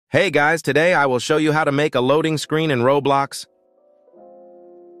Hey guys, today I will show you how to make a loading screen in Roblox.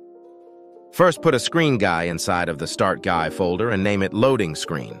 First, put a screen guy inside of the Start Guy folder and name it Loading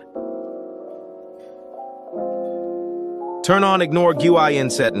Screen. Turn on Ignore GUI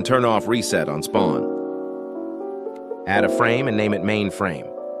Inset and turn off Reset on Spawn. Add a frame and name it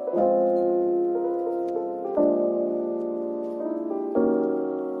MainFrame.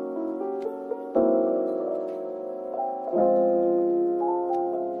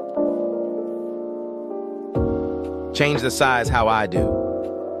 Change the size how I do.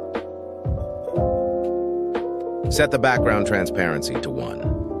 Set the background transparency to 1.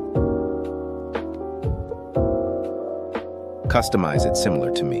 Customize it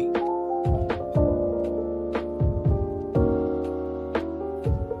similar to me.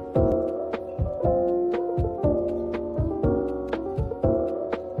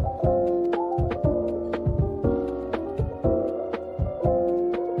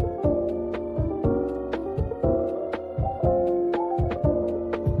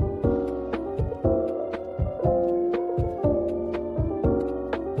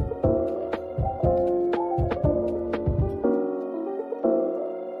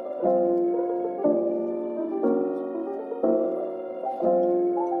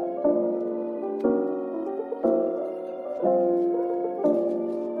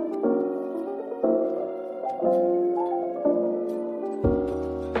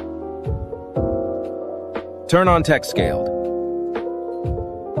 Turn on Text Scaled.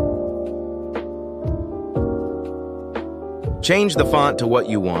 Change the font to what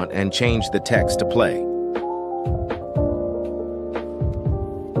you want and change the text to play.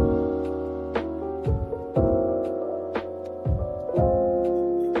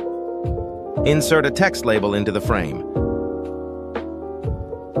 Insert a text label into the frame.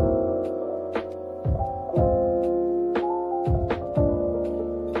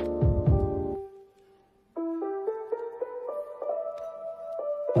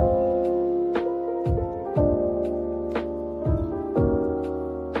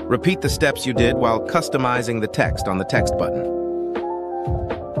 Repeat the steps you did while customizing the text on the text button.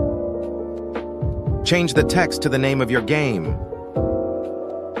 Change the text to the name of your game.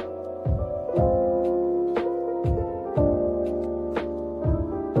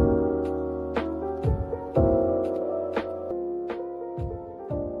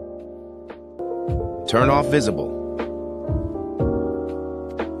 Turn off Visible.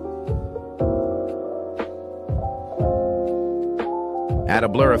 Add a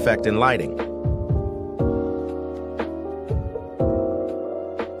blur effect in lighting.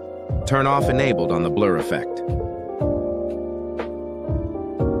 Turn off Enabled on the blur effect.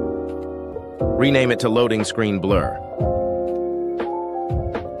 Rename it to Loading Screen Blur.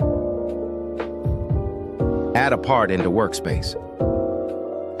 Add a part into Workspace.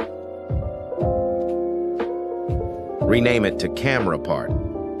 Rename it to CameraPart.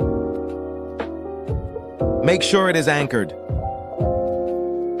 Make sure it is anchored.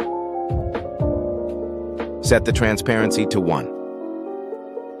 Set the transparency to 1.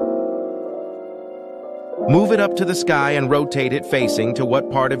 Move it up to the sky and rotate it facing to what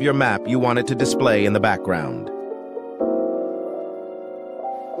part of your map you want it to display in the background.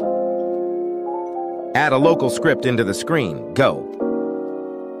 Add a local script into the screen. Go.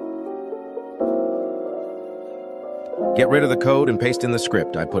 Get rid of the code and paste in the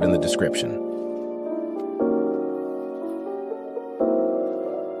script I put in the description.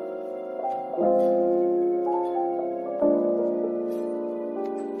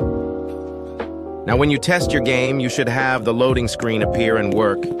 Now, when you test your game, you should have the loading screen appear and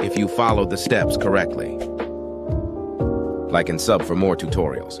work if you followed the steps correctly. Like in sub for more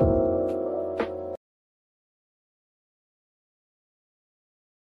tutorials.